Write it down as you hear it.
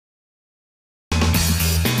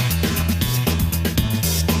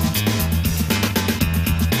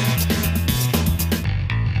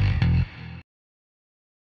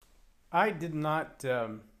I did not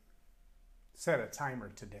set a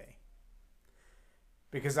timer today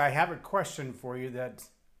because I have a question for you that,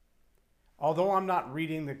 although I'm not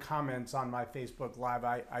reading the comments on my Facebook Live,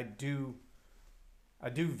 I do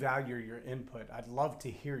value your input. I'd love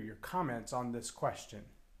to hear your comments on this question.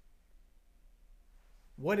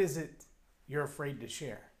 What is it you're afraid to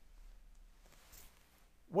share?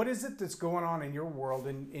 What is it that's going on in your world,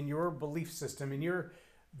 in your belief system, in your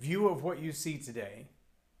view of what you see today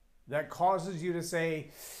that causes you to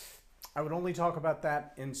say, I would only talk about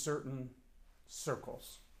that in certain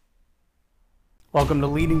circles? Welcome to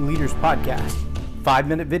Leading Leaders Podcast,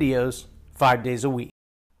 5-minute videos, 5 days a week.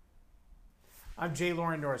 I'm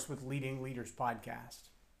Loren Norris with Leading Leaders Podcast.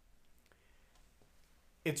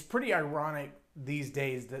 It's pretty ironic these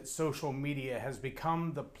days that social media has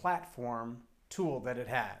become the platform tool that it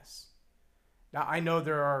has. Now, I know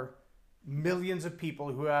there are millions of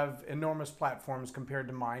people who have enormous platforms compared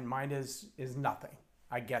to mine. Mine is nothing.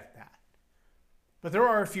 I get that. But there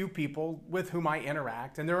are a few people with whom I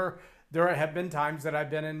interact, and there have been times that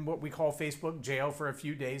I've been in what we call Facebook jail for a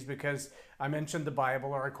few days because I mentioned the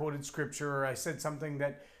Bible or I quoted scripture or I said something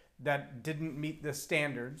that didn't meet the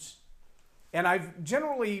standards. And I've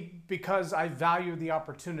generally, because I value the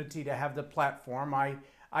opportunity to have the platform,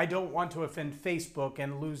 I don't want to offend Facebook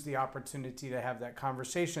and lose the opportunity to have that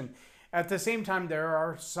conversation. At the same time, there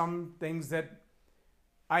are some things that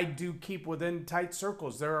I do keep within tight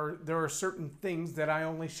circles. There are certain things that I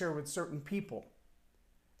only share with certain people.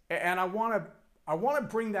 And I want to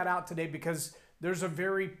bring that out today because there's a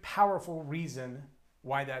very powerful reason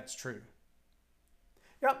why that's true.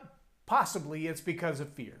 Yep, possibly it's because of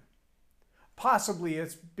fear. Possibly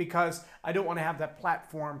it's because I don't want to have that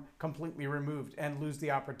platform completely removed and lose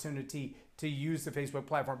the opportunity to use the Facebook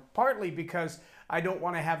platform. Partly because I don't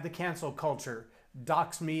want to have the cancel culture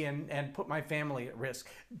dox me and put my family at risk.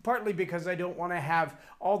 Partly because I don't want to have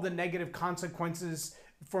all the negative consequences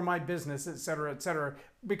for my business, et cetera,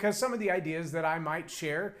 because some of the ideas that I might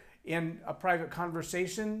share in a private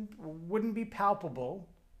conversation wouldn't be palpable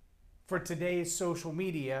for today's social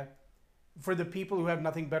media for the people who have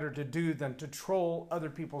nothing better to do than to troll other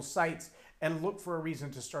people's sites and look for a reason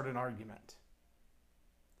to start an argument.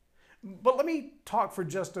 But let me talk for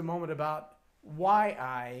just a moment about why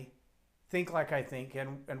I think like I think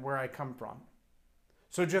and where I come from.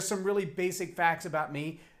 So just some really basic facts about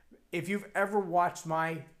me. If you've ever watched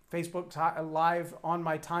my Facebook Live on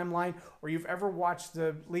my timeline, or you've ever watched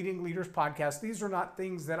the Leading Leaders Podcast, these are not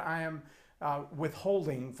things that I am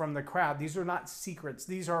withholding from the crowd. These are not secrets.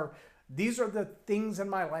 These are the things in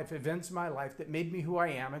my life, events in my life that made me who I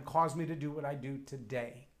am and caused me to do what I do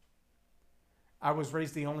today. I was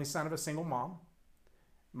raised the only son of a single mom.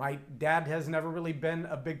 My dad has never really been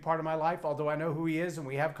a big part of my life, although I know who he is and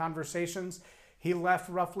we have conversations. He left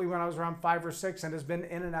roughly when I was around 5 or 6 and has been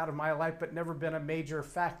in and out of my life, but never been a major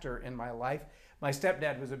factor in my life. My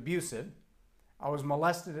stepdad was abusive. I was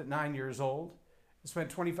molested at 9 years old. I spent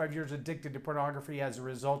 25 years addicted to pornography as a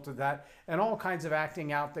result of that, and all kinds of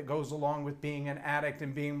acting out that goes along with being an addict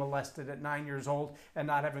and being molested at 9 years old and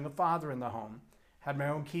not having a father in the home. Had my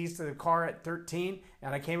own keys to the car at 13,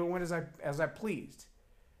 and I came and went as I pleased.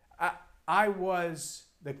 I was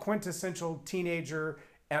the quintessential teenager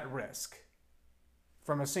at risk.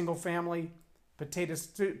 From a single family, potato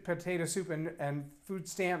soup and food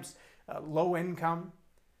stamps, low income,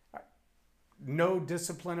 no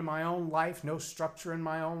discipline in my own life, no structure in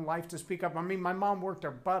my own life to speak up. I mean, my mom worked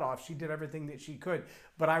her butt off. She did everything that she could,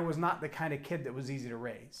 but I was not the kind of kid that was easy to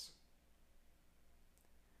raise.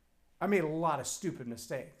 I made a lot of stupid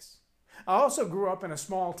mistakes. I also grew up in a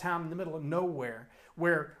small town in the middle of nowhere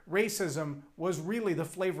where racism was really the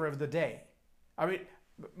flavor of the day. I mean,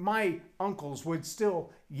 my uncles would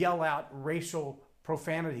still yell out racial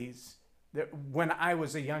profanities that when I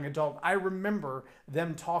was a young adult. I remember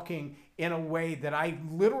them talking in a way that I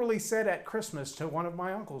literally said at Christmas to one of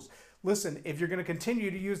my uncles, listen, if you're going to continue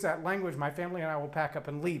to use that language, my family and I will pack up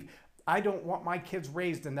and leave. I don't want my kids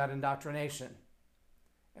raised in that indoctrination.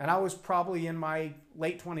 And I was probably in my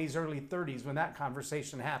late 20s, early 30s when that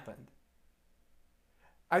conversation happened.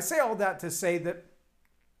 I say all that to say that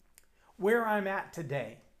where I'm at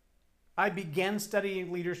today, I began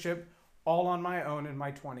studying leadership all on my own in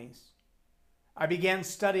my 20s. I began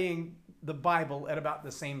studying the Bible at about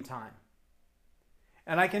the same time.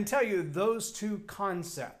 And I can tell you those two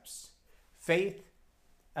concepts, faith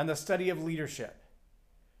and the study of leadership,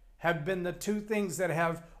 have been the two things that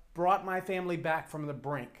have brought my family back from the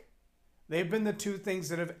brink. They've been the two things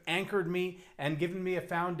that have anchored me and given me a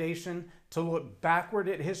foundation to look backward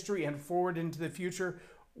at history and forward into the future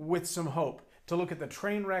with some hope, to look at the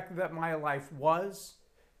train wreck that my life was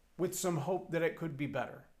with some hope that it could be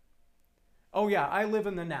better. Oh yeah, I live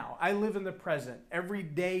in the now. I live in the present. Every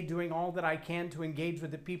day doing all that I can to engage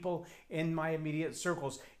with the people in my immediate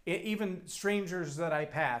circles, even strangers that I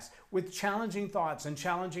pass, with challenging thoughts and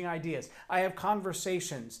challenging ideas. I have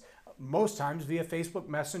conversations, most times via Facebook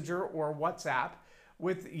Messenger or WhatsApp,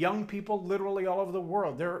 with young people literally all over the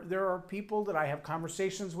world. There are people that I have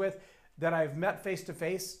conversations with that I've met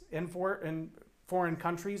face-to-face in foreign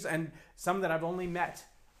countries, and some that I've only met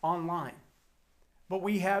online. But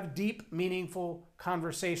we have deep, meaningful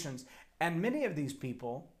conversations. And many of these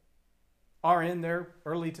people are in their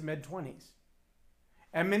early to mid-20s.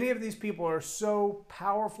 And many of these people are so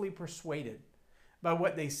powerfully persuaded by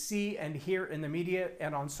what they see and hear in the media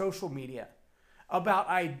and on social media about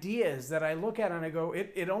ideas that I look at and I go,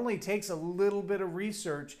 it only takes a little bit of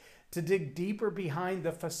research to dig deeper behind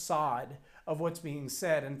the facade of what's being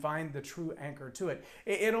said and find the true anchor to it.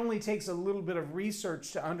 It only takes a little bit of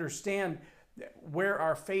research to understand where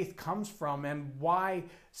our faith comes from and why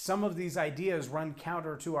some of these ideas run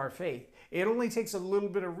counter to our faith. It only takes a little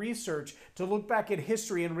bit of research to look back at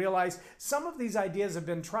history and realize some of these ideas have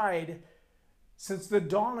been tried since the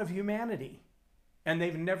dawn of humanity, and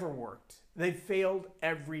they've never worked. They've failed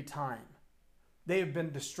every time. They have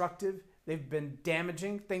been destructive. They've been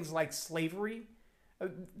damaging. Things like slavery.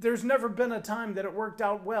 There's never been a time that it worked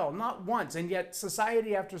out well, not once, and yet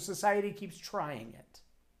society after society keeps trying it.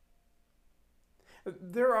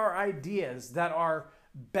 There are ideas that are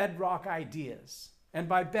bedrock ideas. And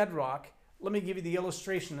by bedrock, let me give you the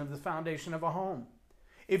illustration of the foundation of a home.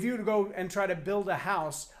 If you were to go and try to build a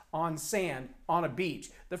house on sand on a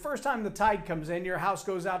beach, the first time the tide comes in, your house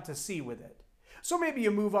goes out to sea with it. So maybe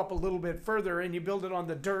you move up a little bit further and you build it on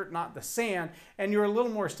the dirt, not the sand, and you're a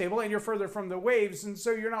little more stable and you're further from the waves, and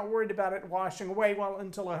so you're not worried about it washing away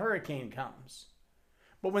until a hurricane comes.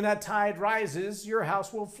 But when that tide rises, your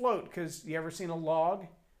house will float, because you ever seen a log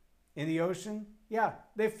in the ocean? Yeah,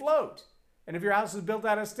 they float. And if your house is built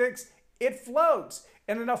out of sticks, it floats.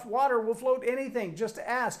 And enough water will float anything. Just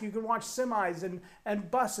ask. You can watch semis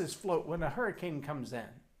and buses float when a hurricane comes in.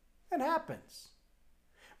 It happens.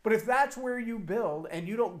 But if that's where you build and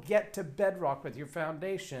you don't get to bedrock with your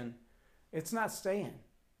foundation, it's not staying.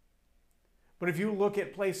 But if you look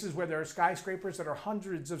at places where there are skyscrapers that are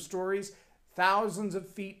hundreds of stories, thousands of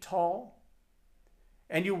feet tall,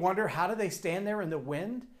 and you wonder, how do they stand there in the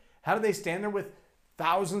wind? How do they stand there with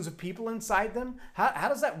thousands of people inside them? How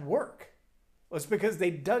does that work? Well, it's because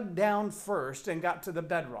they dug down first and got to the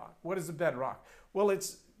bedrock. What is the bedrock? Well,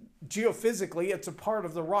 it's geophysically, it's a part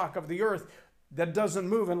of the rock of the earth that doesn't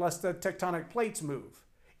move unless the tectonic plates move.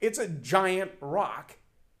 It's a giant rock,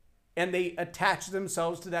 and they attach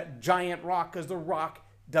themselves to that giant rock because the rock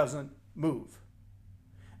doesn't move.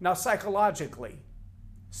 Now, psychologically,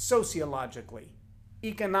 sociologically,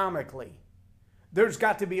 economically, there's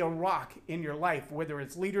got to be a rock in your life, whether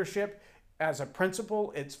it's leadership, as a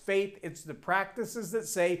principle, it's faith, it's the practices that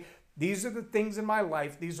say, these are the things in my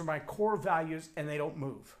life, these are my core values, and they don't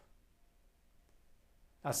move.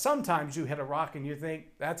 Now, sometimes you hit a rock and you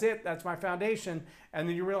think, that's it, that's my foundation, and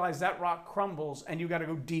then you realize that rock crumbles and you got to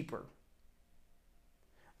go deeper.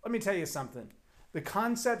 Let me tell you something. The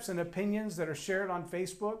concepts and opinions that are shared on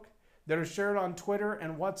Facebook, that are shared on Twitter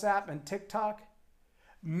and WhatsApp and TikTok,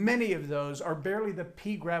 many of those are barely the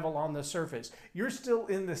pea gravel on the surface. You're still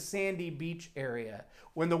in the sandy beach area.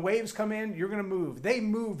 When the waves come in, you're going to move. They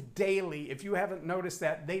move daily. If you haven't noticed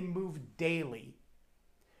that, they move daily.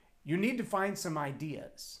 You need to find some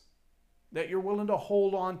ideas that you're willing to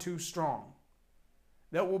hold on to strong.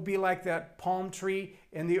 That will be like that palm tree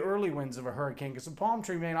in the early winds of a hurricane, because a palm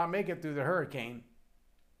tree may not make it through the hurricane,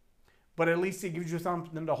 but at least it gives you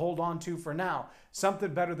something to hold on to for now.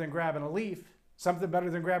 Something better than grabbing a leaf, something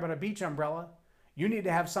better than grabbing a beach umbrella. You need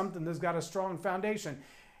to have something that's got a strong foundation.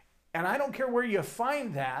 And I don't care where you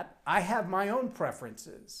find that. I have my own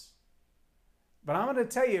preferences. But I'm going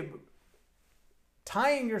to tell you,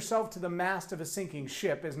 tying yourself to the mast of a sinking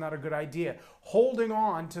ship is not a good idea. Holding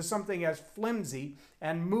on to something as flimsy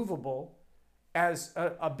and movable as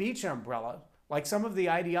a beach umbrella, like some of the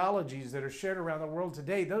ideologies that are shared around the world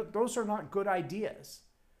today, those are not good ideas.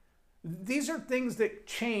 These are things that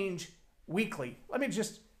change weekly. Let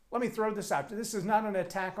me throw this out. This is not an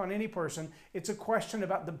attack on any person. It's a question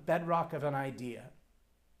about the bedrock of an idea.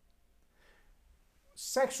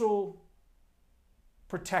 Sexual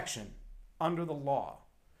protection under the law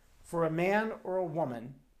for a man or a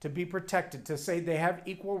woman to be protected, to say they have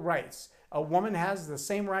equal rights. A woman has the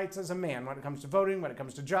same rights as a man when it comes to voting, when it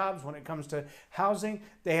comes to jobs, when it comes to housing.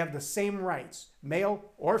 They have the same rights, male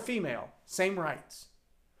or female, same rights.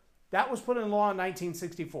 That was put in law in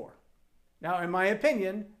 1964. Now, in my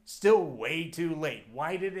opinion, still way too late.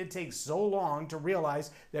 Why did it take so long to realize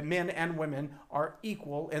that men and women are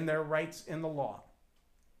equal in their rights in the law?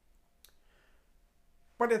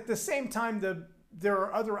 But at the same time, there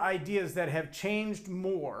are other ideas that have changed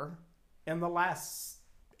more in the last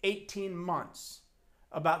 18 months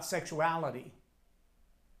about sexuality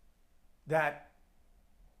that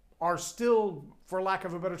are still, for lack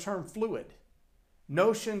of a better term, fluid.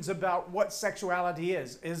 Notions about what sexuality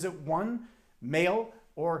is. Is it one, male,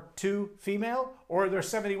 or two, female? Or are there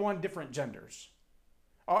 71 different genders?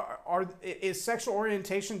 Is sexual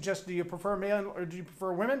orientation just, do you prefer male or do you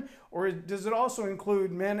prefer women? Or does it also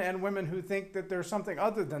include men and women who think that there's something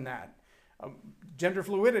other than that? Gender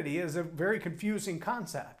fluidity is a very confusing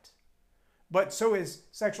concept. But so is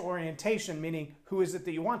sexual orientation, meaning who is it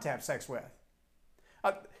that you want to have sex with?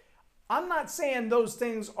 I'm not saying those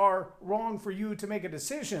things are wrong for you to make a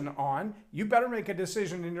decision on. You better make a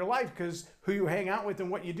decision in your life, because who you hang out with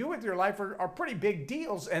and what you do with your life are pretty big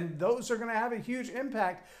deals. And those are going to have a huge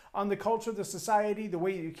impact on the culture, the society, the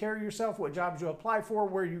way you carry yourself, what jobs you apply for,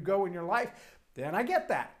 where you go in your life. Then I get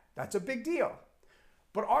that. That's a big deal.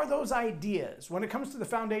 But are those ideas, when it comes to the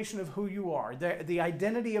foundation of who you are, the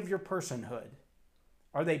identity of your personhood,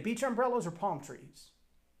 are they beach umbrellas or palm trees?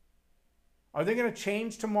 Are they going to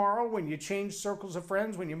change tomorrow when you change circles of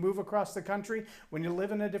friends, when you move across the country, when you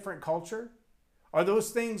live in a different culture? Are those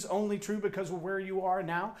things only true because of where you are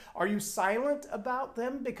now? Are you silent about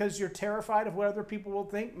them because you're terrified of what other people will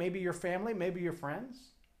think? Maybe your family, maybe your friends?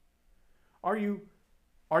 Are you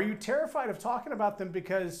terrified of talking about them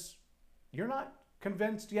because you're not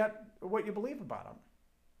convinced yet what you believe about them?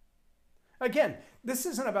 Again, this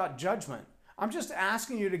isn't about judgment. I'm just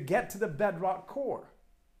asking you to get to the bedrock core.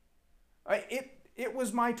 It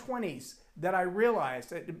was my 20s that I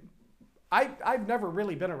realized that I've never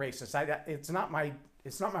really been a racist. It's not my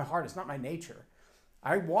heart. It's not my nature.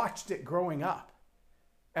 I watched it growing up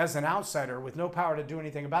as an outsider with no power to do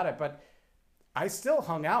anything about it. But I still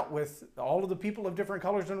hung out with all of the people of different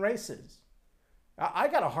colors and races. I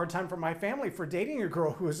got a hard time from my family for dating a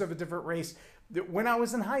girl who was of a different race when I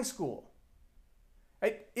was in high school.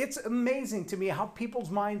 It's amazing to me how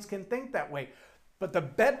people's minds can think that way. But the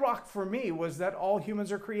bedrock for me was that all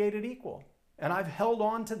humans are created equal. And I've held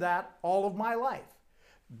on to that all of my life.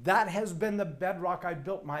 That has been the bedrock I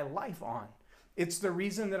built my life on. It's the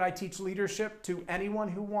reason that I teach leadership to anyone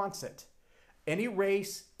who wants it. Any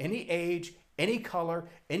race, any age, any color,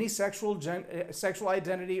 any sexual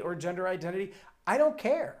identity or gender identity. I don't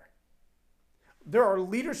care. There are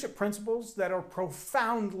leadership principles that are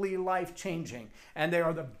profoundly life-changing, and they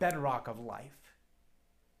are the bedrock of life.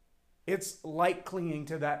 It's like clinging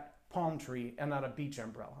to that palm tree and not a beach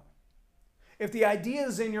umbrella. If the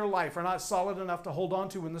ideas in your life are not solid enough to hold on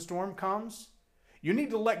to when the storm comes, you need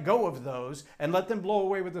to let go of those and let them blow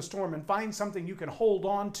away with the storm and find something you can hold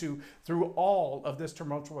on to through all of this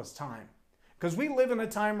tumultuous time. Because we live in a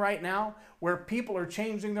time right now where people are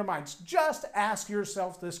changing their minds. Just ask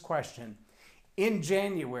yourself this question. In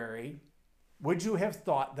January, would you have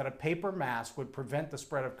thought that a paper mask would prevent the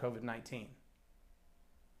spread of COVID-19?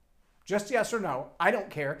 Just yes or no. I don't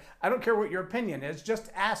care. I don't care what your opinion is.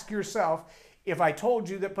 Just ask yourself, if I told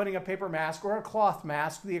you that putting a paper mask or a cloth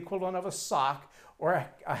mask, the equivalent of a sock or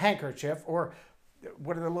a handkerchief, or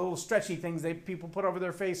what are the little stretchy things people put over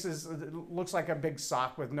their faces, it looks like a big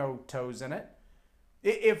sock with no toes in it.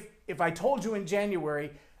 If I told you in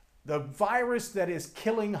January the virus that is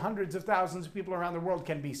killing hundreds of thousands of people around the world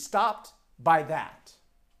can be stopped by that,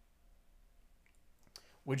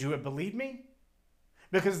 would you have believed me?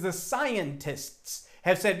 Because the scientists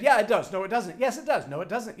have said, yeah, it does. No, it doesn't. Yes, it does. No, it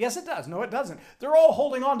doesn't. Yes, it does. No, it doesn't. They're all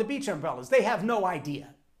holding on to beach umbrellas. They have no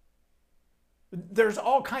idea. There's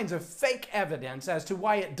all kinds of fake evidence as to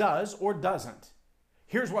why it does or doesn't.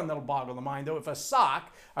 Here's one that'll boggle the mind, though. If a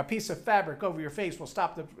sock, a piece of fabric over your face, will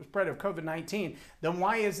stop the spread of COVID-19, then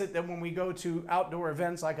why is it that when we go to outdoor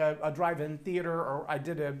events like a drive-in theater, or I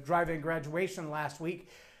did a drive-in graduation last week,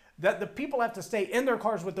 that the people have to stay in their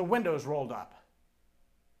cars with the windows rolled up?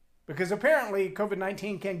 Because apparently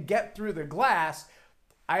COVID-19 can get through the glass.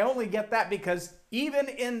 I only get that because even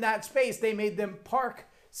in that space, they made them park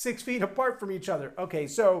 6 feet apart from each other. Okay,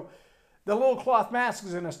 so the little cloth mask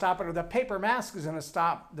is going to stop it, or the paper mask is going to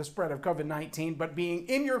stop the spread of COVID-19, but being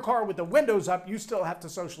in your car with the windows up, you still have to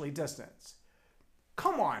socially distance.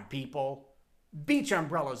 Come on, people. Beach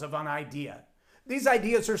umbrellas of an idea. These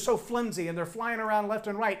ideas are so flimsy, and they're flying around left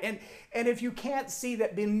and right. And if you can't see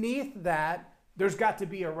that beneath that, there's got to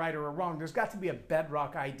be a right or a wrong. There's got to be a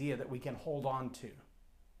bedrock idea that we can hold on to.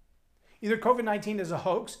 Either COVID-19 is a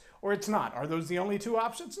hoax or it's not. Are those the only two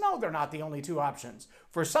options? No, they're not the only two options.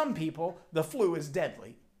 For some people, the flu is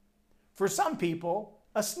deadly. For some people,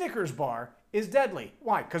 a Snickers bar is deadly.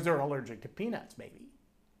 Why? Because they're allergic to peanuts, maybe.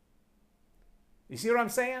 You see what I'm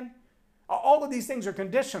saying? All of these things are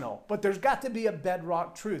conditional, but there's got to be a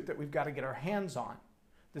bedrock truth that we've got to get our hands on.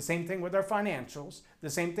 The same thing with our financials, the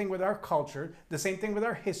same thing with our culture, the same thing with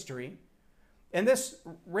our history. And this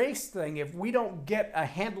race thing, if we don't get a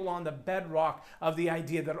handle on the bedrock of the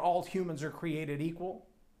idea that all humans are created equal,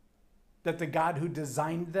 that the God who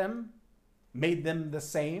designed them made them the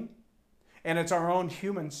same, and it's our own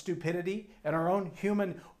human stupidity and our own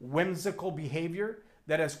human whimsical behavior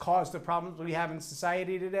that has caused the problems we have in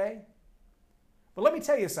society today. But let me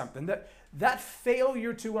tell you something, that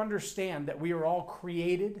failure to understand that we are all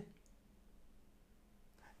created,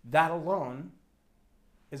 that alone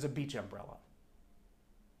is a beach umbrella.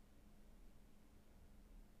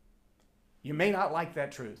 You may not like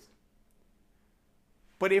that truth.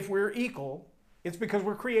 But if we're equal, it's because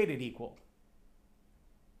we're created equal.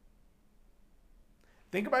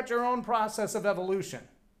 Think about your own process of evolution.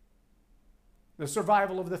 The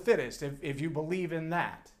survival of the fittest, if you believe in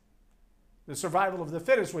that. The survival of the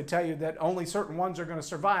fittest would tell you that only certain ones are going to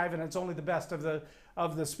survive and it's only the best of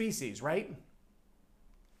the species, right?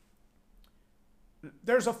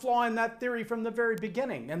 There's a flaw in that theory from the very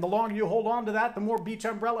beginning. And the longer you hold on to that, the more beach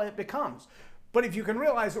umbrella it becomes. But if you can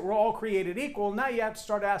realize that we're all created equal, now you have to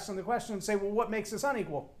start asking the question and say, well, what makes us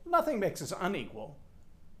unequal? Nothing makes us unequal.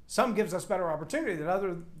 Some gives us better opportunity than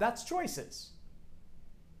others. That's choices.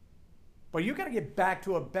 But you've got to get back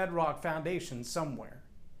to a bedrock foundation somewhere.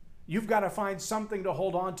 You've got to find something to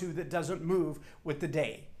hold on to that doesn't move with the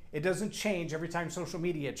day. It doesn't change every time social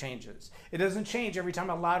media changes. It doesn't change every time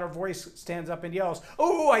a louder voice stands up and yells,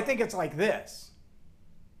 oh, I think it's like this.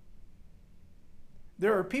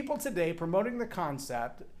 There are people today promoting the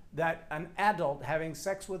concept that an adult having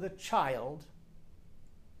sex with a child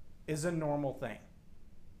is a normal thing.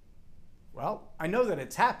 Well, I know that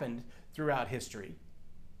it's happened throughout history.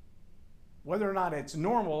 Whether or not it's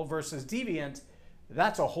normal versus deviant,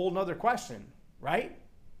 that's a whole nother question, right?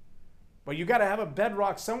 But you got to have a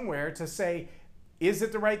bedrock somewhere to say, is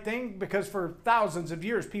it the right thing? Because for thousands of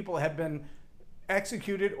years, people have been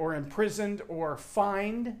executed or imprisoned or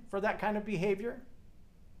fined for that kind of behavior.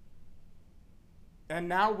 And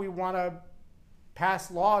now we want to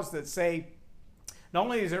pass laws that say, not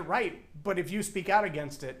only is it right, but if you speak out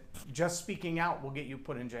against it, just speaking out will get you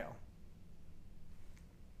put in jail.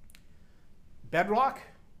 Bedrock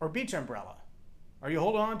or beach umbrella? Are you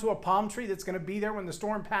holding on to a palm tree that's going to be there when the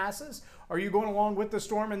storm passes? Or are you going along with the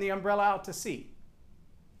storm and the umbrella out to sea?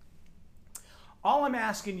 All I'm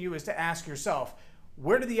asking you is to ask yourself,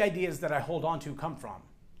 where do the ideas that I hold on to come from?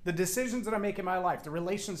 The decisions that I make in my life, the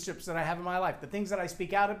relationships that I have in my life, the things that I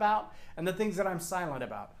speak out about, and the things that I'm silent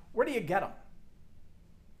about. Where do you get them?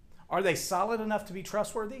 Are they solid enough to be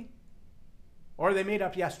trustworthy? Or are they made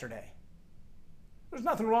up yesterday? There's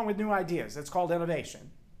nothing wrong with new ideas. It's called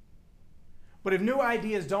innovation. But if new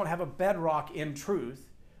ideas don't have a bedrock in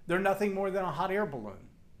truth, they're nothing more than a hot air balloon.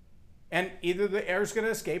 And either the air's going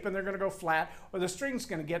to escape and they're going to go flat, or the string's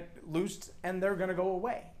going to get loosed and they're going to go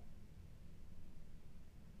away.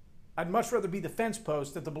 I'd much rather be the fence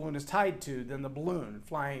post that the balloon is tied to than the balloon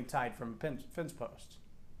flying tied from a fence post.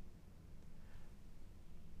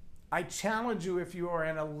 I challenge you, if you are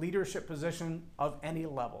in a leadership position of any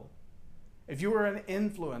level, if you are an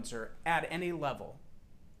influencer at any level,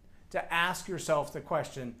 to ask yourself the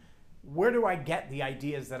question, where do I get the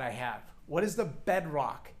ideas that I have? What is the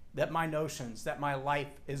bedrock that my notions, that my life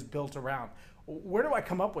is built around? Where do I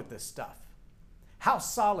come up with this stuff? How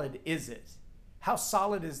solid is it? How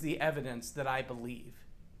solid is the evidence that I believe?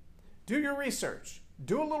 Do your research.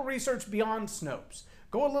 Do a little research beyond Snopes.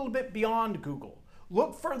 Go a little bit beyond Google.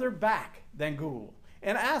 Look further back than Google.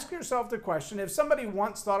 And ask yourself the question, if somebody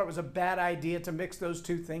once thought it was a bad idea to mix those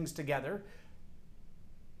two things together,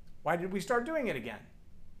 why did we start doing it again?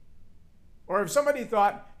 Or if somebody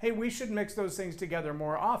thought, hey, we should mix those things together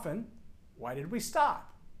more often, why did we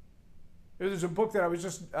stop? There's a book that I was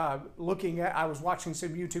just looking at. I was watching some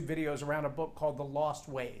YouTube videos around a book called The Lost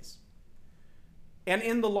Ways. And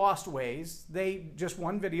in The Lost Ways, just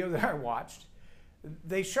one video that I watched,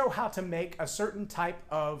 they show how to make a certain type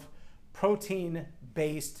of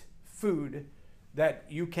protein-based food that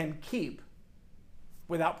you can keep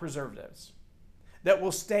without preservatives, that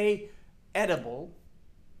will stay edible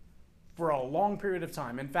for a long period of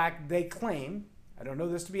time. In fact, they claim, I don't know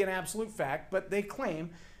this to be an absolute fact, but they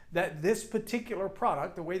claim that this particular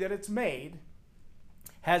product, the way that it's made,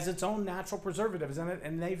 has its own natural preservatives in it,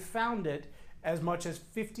 and they've found it as much as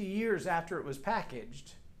 50 years after it was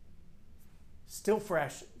packaged. Still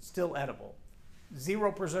fresh, still edible.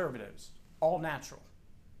 Zero preservatives, all natural.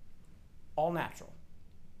 All natural.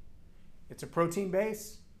 It's a protein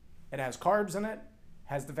base. It has carbs in it,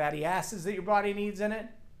 has the fatty acids that your body needs in it,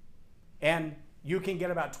 and you can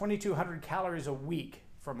get about 2,200 calories a week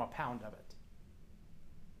from a pound of it.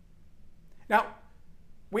 Now,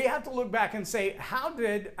 we have to look back and say, how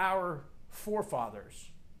did our forefathers,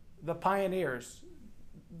 the pioneers,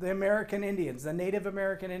 the American Indians, the Native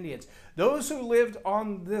American Indians, those who lived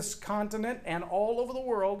on this continent and all over the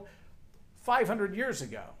world 500 years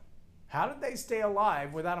ago, how did they stay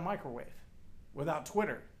alive without a microwave, without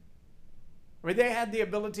Twitter? I mean, they had the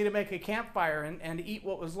ability to make a campfire and eat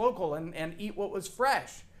what was local and eat what was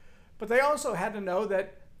fresh. But they also had to know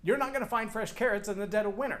that you're not going to find fresh carrots in the dead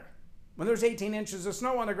of winter. When there's 18 inches of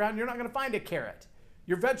snow on the ground, you're not going to find a carrot.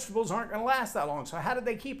 Your vegetables aren't going to last that long. So how did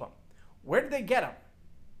they keep them? Where did they get them?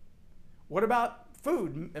 What about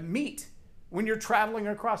food, meat? When you're traveling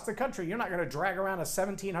across the country, you're not going to drag around a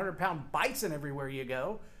 1,700-pound bison everywhere you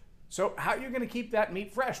go. So how are you going to keep that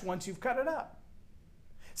meat fresh once you've cut it up?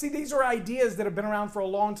 See, these are ideas that have been around for a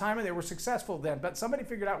long time and they were successful then, but somebody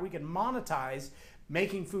figured out we can monetize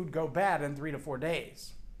making food go bad in 3 to 4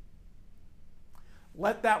 days.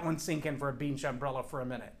 Let that one sink in for a beach umbrella for a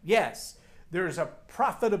minute. Yes, there's a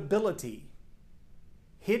profitability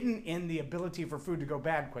hidden in the ability for food to go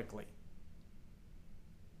bad quickly.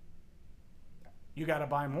 You got to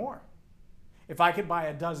buy more. If I could buy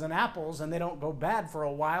a dozen apples and they don't go bad for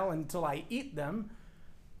a while until I eat them,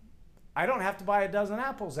 I don't have to buy a dozen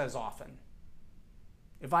apples as often.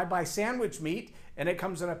 If I buy sandwich meat and it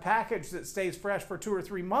comes in a package that stays fresh for 2 or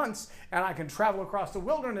 3 months and I can travel across the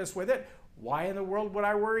wilderness with it, why in the world would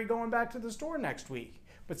I worry going back to the store next week?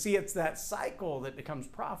 But see, it's that cycle that becomes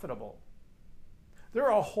profitable. There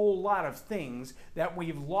are a whole lot of things that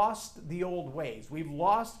we've lost the old ways. We've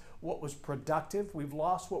lost what was productive. We've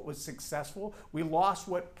lost what was successful. We lost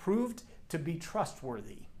what proved to be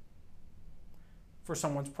trustworthy for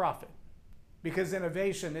someone's profit. Because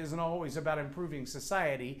innovation isn't always about improving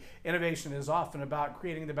society. Innovation is often about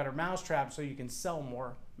creating the better mousetrap so you can sell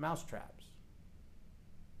more mousetraps.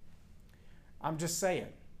 I'm just saying,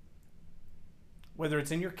 whether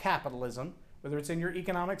it's in your capitalism, whether it's in your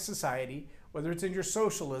economic society, whether it's in your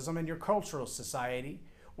socialism and your cultural society,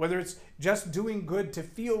 whether it's just doing good to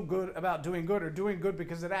feel good about doing good or doing good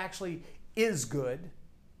because it actually is good,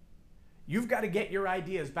 you've got to get your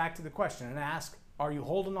ideas back to the question and ask, are you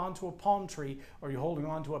holding on to a palm tree or are you holding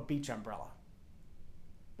on to a beach umbrella?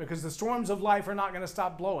 Because the storms of life are not going to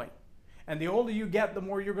stop blowing. And the older you get, the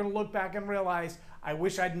more you're going to look back and realize, I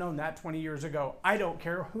wish I'd known that 20 years ago. I don't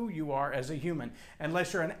care who you are as a human.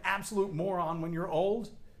 Unless you're an absolute moron when you're old,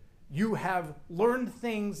 you have learned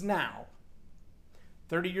things now.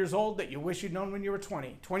 30 years old that you wish you'd known when you were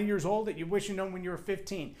 20. 20 years old that you wish you'd known when you were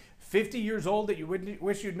 15. 50 years old that you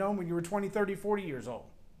wish you'd known when you were 20, 30, 40 years old.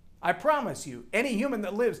 I promise you, any human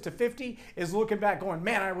that lives to 50 is looking back going,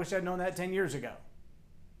 man, I wish I'd known that 10 years ago.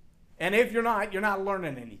 And if you're not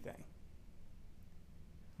learning anything.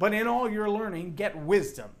 But in all your learning, get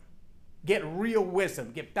wisdom. Get real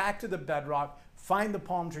wisdom. Get back to the bedrock. Find the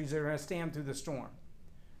palm trees that are going to stand through the storm.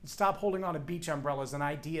 And stop holding on to beach umbrellas and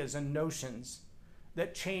ideas and notions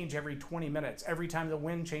that change every 20 minutes. Every time the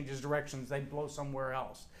wind changes directions, they blow somewhere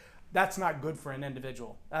else. That's not good for an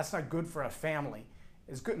individual. That's not good for a family.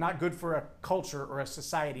 It's not good for a culture or a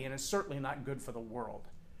society, and it's certainly not good for the world.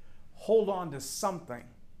 Hold on to something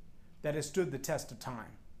that has stood the test of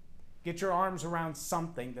time. Get your arms around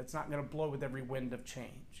something that's not going to blow with every wind of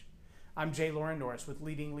change. I'm Loren Norris with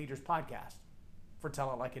Leading Leaders Podcast for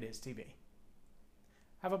Tell It Like It Is TV.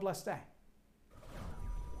 Have a blessed day.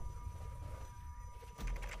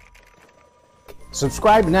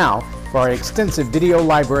 Subscribe now for our extensive video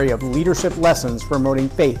library of leadership lessons promoting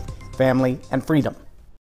faith, family, and freedom.